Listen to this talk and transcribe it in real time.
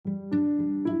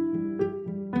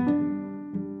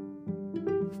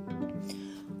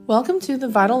Welcome to the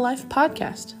Vital Life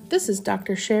Podcast. This is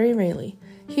Dr. Sherry Rayleigh.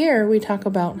 Here we talk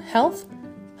about health,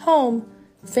 home,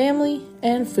 family,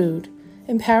 and food,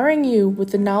 empowering you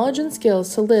with the knowledge and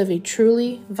skills to live a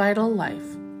truly vital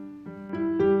life.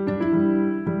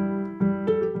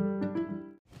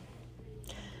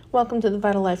 Welcome to the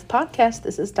Vital Life Podcast.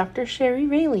 This is Dr. Sherry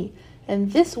Rayleigh,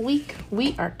 and this week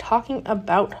we are talking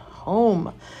about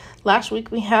home. Last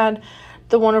week we had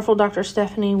the wonderful Dr.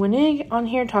 Stephanie Wenig on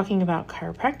here talking about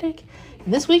chiropractic.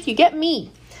 And this week you get me.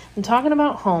 I'm talking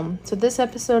about home. So this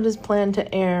episode is planned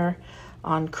to air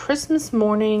on Christmas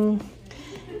morning.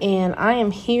 And I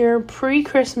am here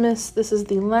pre-Christmas. This is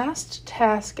the last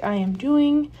task I am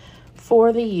doing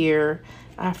for the year.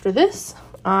 After this,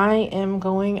 I am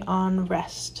going on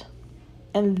rest.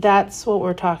 And that's what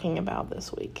we're talking about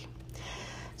this week.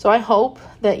 So I hope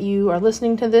that you are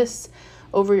listening to this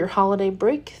over your holiday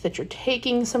break, that you're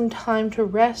taking some time to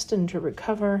rest and to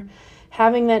recover,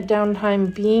 having that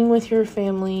downtime, being with your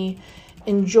family,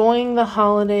 enjoying the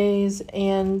holidays,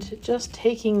 and just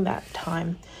taking that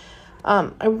time.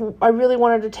 I really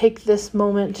wanted to take this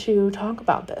moment to talk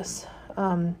about this.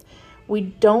 We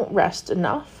don't rest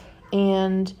enough,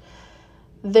 and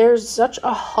there's such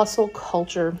a hustle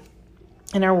culture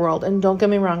in our world. And don't get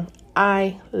me wrong,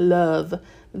 I love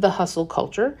the hustle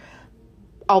culture.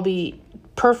 I'll be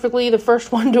perfectly the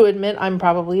first one to admit I'm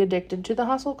probably addicted to the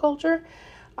hustle culture.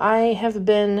 I have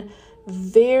been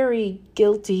very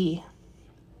guilty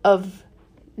of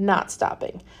not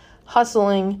stopping,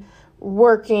 hustling,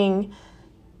 working,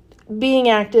 being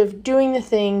active, doing the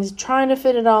things, trying to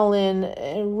fit it all in,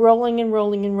 and rolling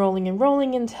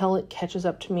until it catches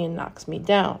up to me and knocks me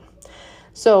down.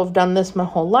 So I've done this my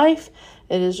whole life.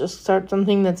 It is just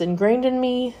something that's ingrained in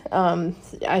me.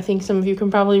 I think some of you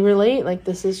can probably relate. Like,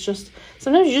 this is just,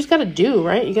 sometimes you just got to do,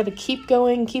 right? You got to keep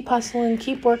going, keep hustling,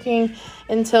 keep working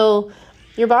until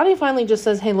your body finally just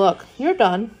says, hey, look, you're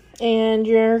done. And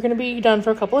you're going to be done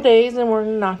for a couple of days and we're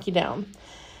going to knock you down.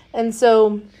 And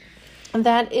so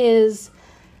that is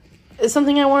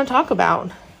something I want to talk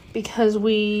about, because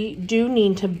we do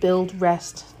need to build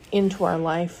rest into our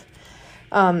life.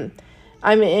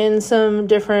 I'm in some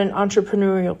different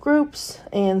entrepreneurial groups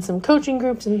and some coaching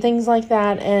groups and things like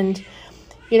that. And,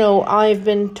 I've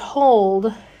been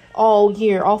told all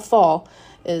year, all fall,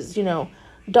 is,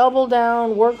 double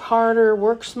down, work harder,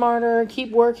 work smarter,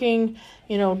 keep working,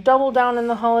 double down in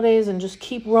the holidays and just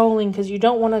keep rolling, because you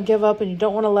don't want to give up and you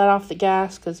don't want to let off the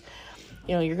gas, because,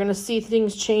 you're going to see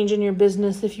things change in your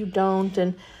business if you don't.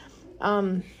 And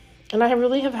I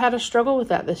really have had a struggle with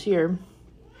that this year.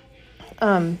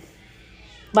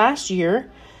 Last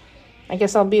year, I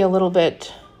guess I'll be a little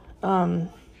bit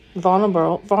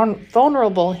vulnerable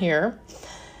here.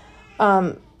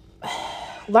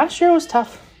 Last year was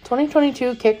tough.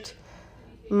 2022 kicked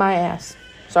my ass.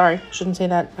 Sorry, shouldn't say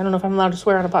that. I don't know if I'm allowed to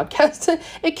swear on a podcast.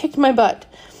 It kicked my butt.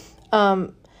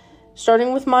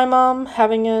 Starting with my mom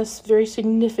having a very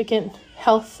significant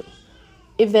health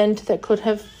event that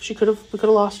we could have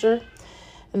lost her.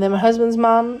 And then my husband's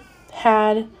mom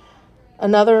had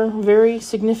another very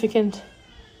significant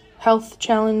health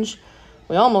challenge.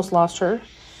 We almost lost her.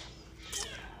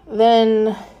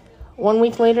 Then 1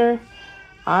 week later,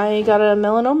 I got a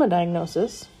melanoma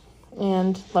diagnosis.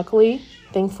 And luckily,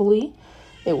 thankfully,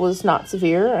 it was not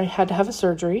severe. I had to have a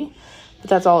surgery,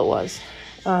 but that's all it was.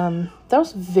 That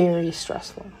was very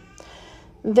stressful.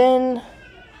 Then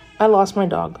I lost my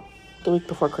dog the week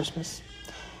before Christmas.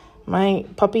 My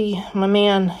puppy, my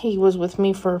man, he was with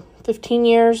me for 15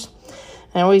 years.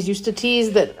 I always used to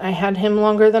tease that I had him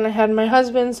longer than I had my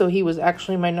husband, so he was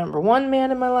actually my number one man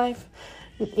in my life.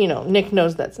 Nick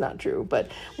knows that's not true,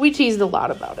 but we teased a lot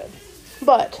about it.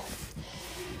 But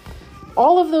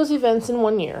all of those events in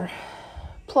 1 year,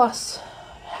 plus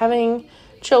having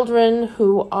children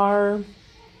who are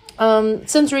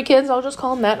sensory kids, I'll just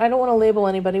call them that. I don't want to label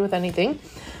anybody with anything.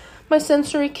 My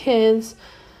sensory kids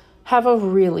have a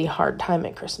really hard time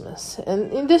at Christmas.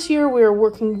 And this year we're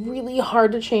working really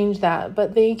hard to change that,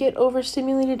 but they get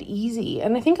overstimulated easy.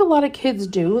 And I think a lot of kids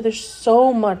do. There's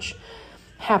so much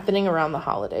happening around the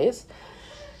holidays.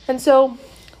 And so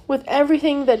with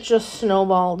everything that just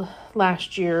snowballed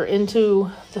last year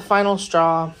into the final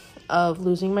straw of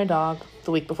losing my dog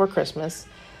the week before Christmas,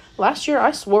 last year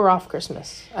I swore off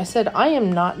Christmas. I said, I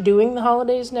am not doing the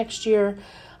holidays next year.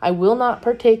 I will not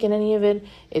partake in any of it.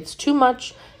 It's too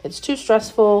much. It's too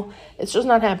stressful. It's just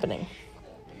not happening.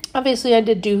 Obviously, I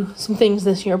did do some things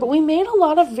this year, but we made a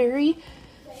lot of very,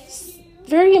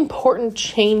 very important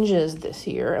changes this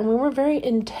year, and we were very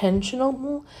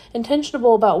intentional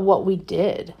about what we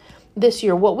did this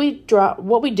year, what we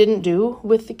didn't do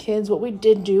with the kids, what we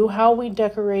did do, how we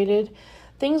decorated,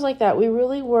 things like that. We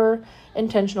really were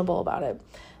intentional about it.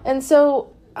 And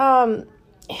so,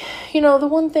 the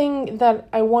one thing that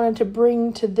I wanted to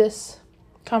bring to this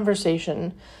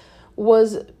conversation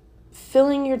was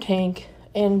filling your tank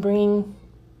and bringing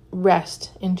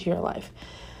rest into your life.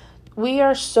 We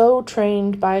are so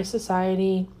trained by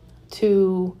society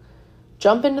to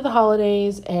jump into the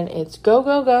holidays, and it's go,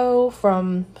 go, go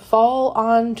from fall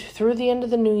on through the end of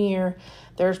the new year.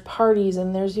 There's parties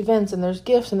and there's events and there's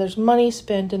gifts and there's money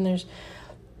spent and there's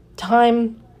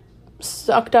time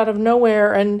sucked out of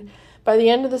nowhere. And by the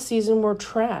end of the season, we're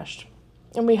trashed.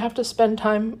 And we have to spend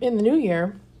time in the new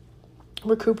year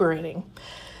recuperating.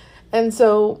 And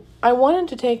so I wanted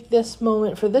to take this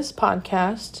moment for this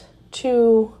podcast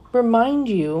to remind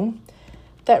you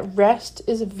that rest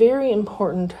is a very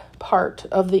important part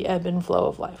of the ebb and flow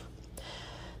of life.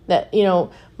 That,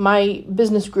 my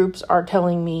business groups are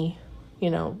telling me,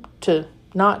 to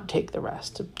not take the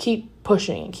rest, to keep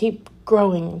pushing and keep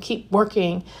growing and keep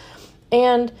working.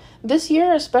 And this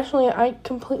year especially, I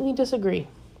completely disagree.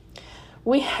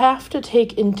 We have to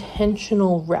take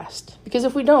intentional rest, because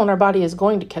if we don't, our body is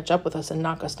going to catch up with us and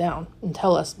knock us down and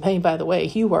tell us, hey, by the way,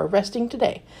 you are resting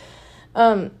today.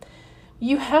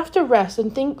 You have to rest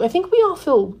and I think we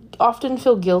all often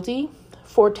feel guilty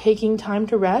for taking time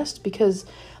to rest, because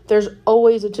there's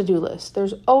always a to-do list.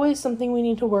 There's always something we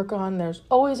need to work on. There's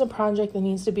always a project that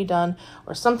needs to be done,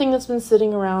 or something that's been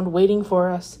sitting around waiting for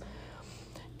us.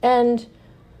 And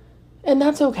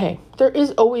that's okay. There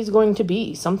is always going to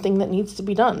be something that needs to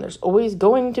be done. There's always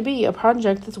going to be a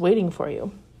project that's waiting for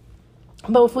you.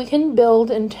 But if we can build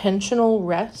intentional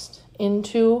rest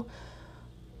into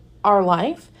our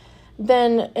life,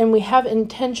 and we have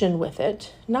intention with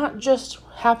it, not just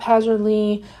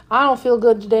haphazardly, I don't feel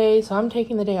good today, so I'm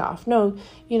taking the day off. No,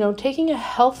 taking a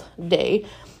health day,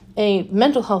 a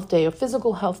mental health day, a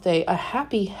physical health day, a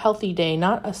happy, healthy day,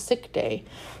 not a sick day,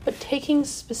 but taking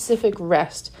specific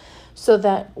rest so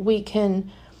that we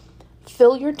can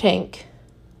fill your tank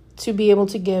to be able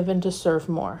to give and to serve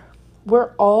more.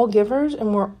 We're all givers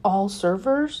and we're all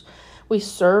servers. We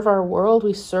serve our world,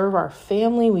 we serve our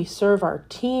family, we serve our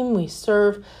team, we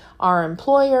serve our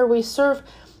employer, we serve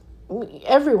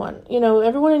everyone.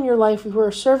 Everyone in your life,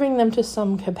 we're serving them to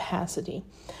some capacity.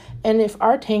 And if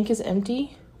our tank is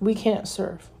empty, we can't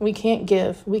serve, we can't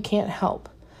give, we can't help.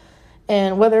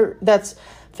 And whether that's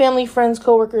family, friends,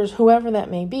 coworkers, whoever that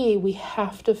may be, we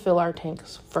have to fill our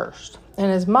tanks first.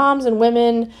 And as moms and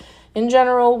women in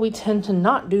general, we tend to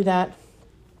not do that.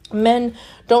 Men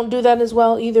don't do that as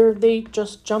well either. They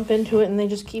just jump into it and they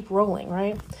just keep rolling,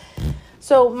 right?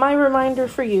 So my reminder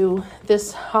for you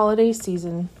this holiday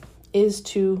season is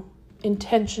to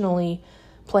intentionally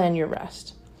plan your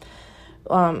rest.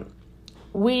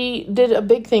 We did a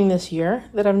big thing this year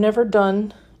that I've never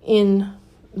done in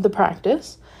the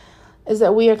practice, is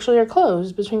that we actually are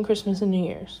closed between Christmas and New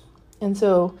Year's. And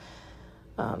so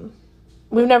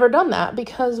we've never done that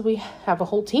because we have a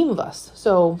whole team of us.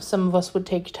 So some of us would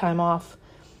take time off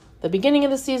the beginning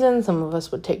of the season. Some of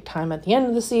us would take time at the end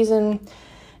of the season.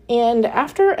 And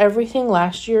after everything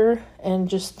last year and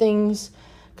just things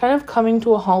kind of coming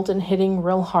to a halt and hitting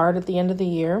real hard at the end of the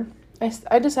year,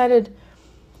 I decided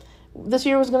this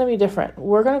year was going to be different.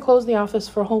 We're going to close the office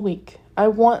for a whole week. I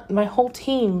want my whole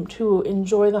team to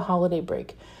enjoy the holiday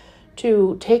break,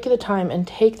 to take the time and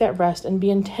take that rest and be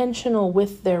intentional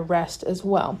with their rest as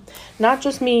well. Not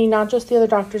just me, not just the other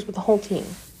doctors, but the whole team.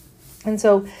 And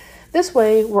so this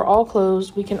way, we're all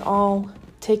closed. We can all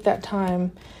take that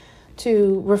time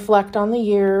to reflect on the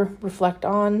year, reflect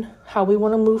on how we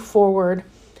want to move forward,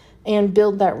 and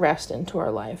build that rest into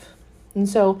our life. And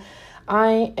so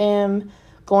I am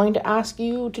going to ask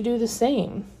you to do the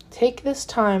same. Take this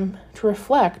time to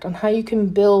reflect on how you can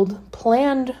build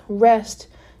planned rest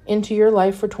into your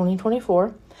life for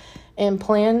 2024 and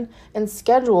plan and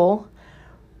schedule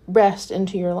rest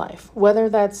into your life, whether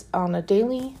that's on a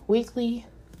daily, weekly,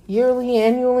 yearly,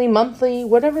 annually, monthly,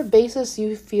 whatever basis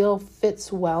you feel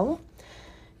fits well.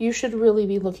 You should really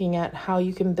be looking at how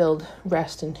you can build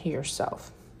rest into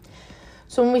yourself.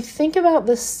 So when we think about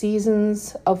the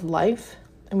seasons of life,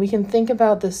 and we can think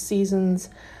about the seasons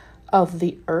of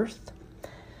the earth.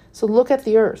 So look at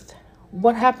the earth.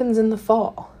 What happens in the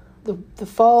fall? The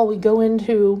fall, we go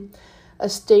into a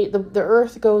state, the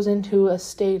earth goes into a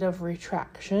state of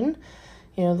retraction.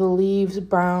 The leaves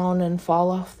brown and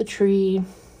fall off the tree.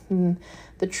 And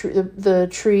the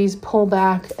trees pull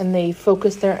back and they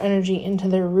focus their energy into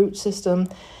their root system.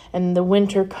 And the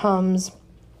winter comes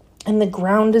and the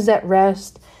ground is at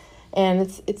rest. And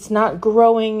it's not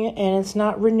growing and it's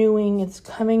not renewing. It's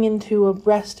coming into a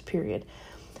rest period.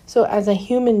 So as a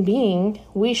human being,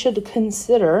 we should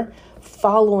consider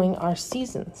following our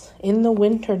seasons in the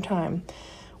winter time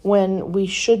when we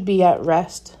should be at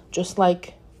rest, just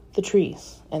like the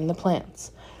trees and the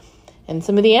plants and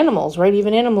some of the animals, right?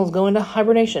 Even animals go into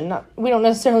hibernation. We don't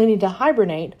necessarily need to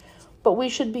hibernate, but we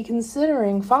should be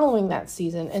considering following that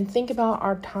season and think about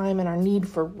our time and our need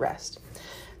for rest.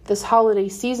 This holiday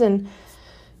season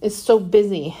is so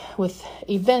busy with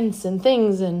events and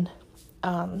things and,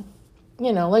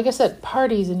 like I said,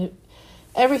 parties and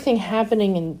everything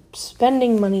happening and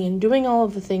spending money and doing all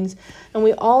of the things. And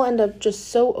we all end up just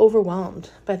so overwhelmed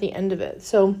by the end of it.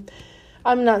 So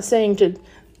I'm not saying to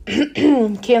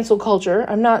cancel culture.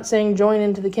 I'm not saying join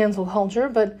into the cancel culture,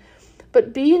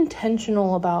 but be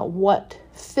intentional about what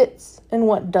fits and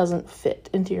what doesn't fit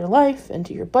into your life,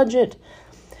 into your budget,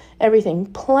 everything.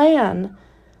 Plan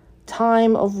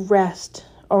time of rest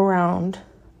around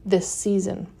this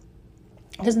season,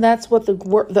 because that's what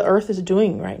the earth is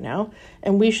doing right now,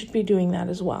 and we should be doing that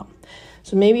as well.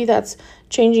 So maybe that's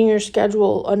changing your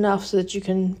schedule enough so that you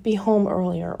can be home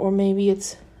earlier, or maybe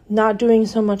it's not doing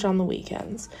so much on the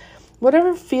weekends.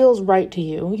 Whatever feels right to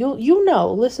you,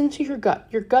 listen to your gut.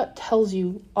 Your gut tells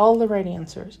you all the right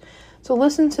answers. So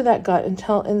listen to that gut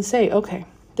and say, okay,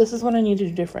 this is what I need to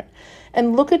do different.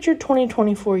 And look at your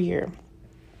 2024 year.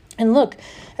 And look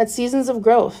at seasons of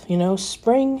growth.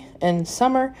 Spring and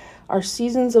summer are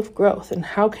seasons of growth. And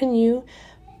how can you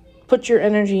put your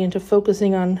energy into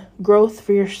focusing on growth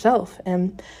for yourself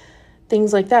and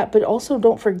things like that? But also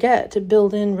don't forget to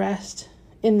build in rest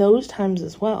in those times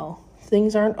as well.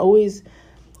 Things aren't always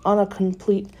on a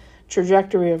complete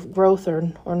trajectory of growth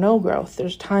or no growth.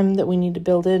 There's time that we need to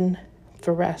build in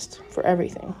for rest for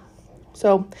everything.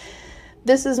 So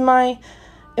this is my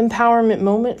empowerment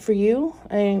moment for you.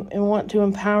 I want to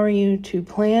empower you to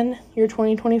plan your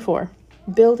 2024.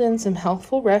 Build in some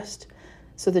healthful rest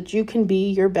so that you can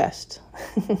be your best.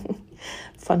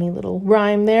 Funny little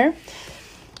rhyme there.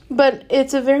 But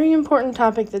it's a very important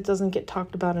topic that doesn't get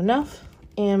talked about enough.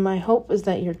 And my hope is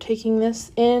that you're taking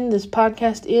this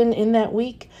podcast in that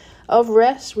week of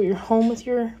rest where you're home with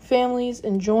your families,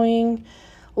 enjoying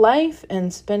life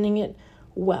and spending it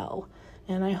well.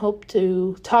 And I hope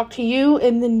to talk to you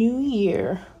in the new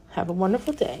year. Have a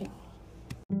wonderful day.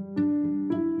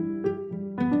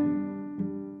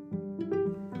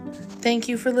 Thank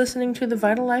you for listening to the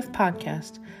Vital Life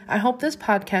Podcast. I hope this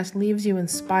podcast leaves you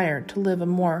inspired to live a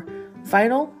more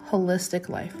vital, holistic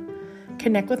life.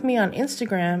 Connect with me on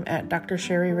Instagram at Dr.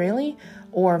 Sherry Raley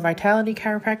or Vitality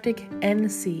Chiropractic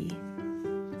NC.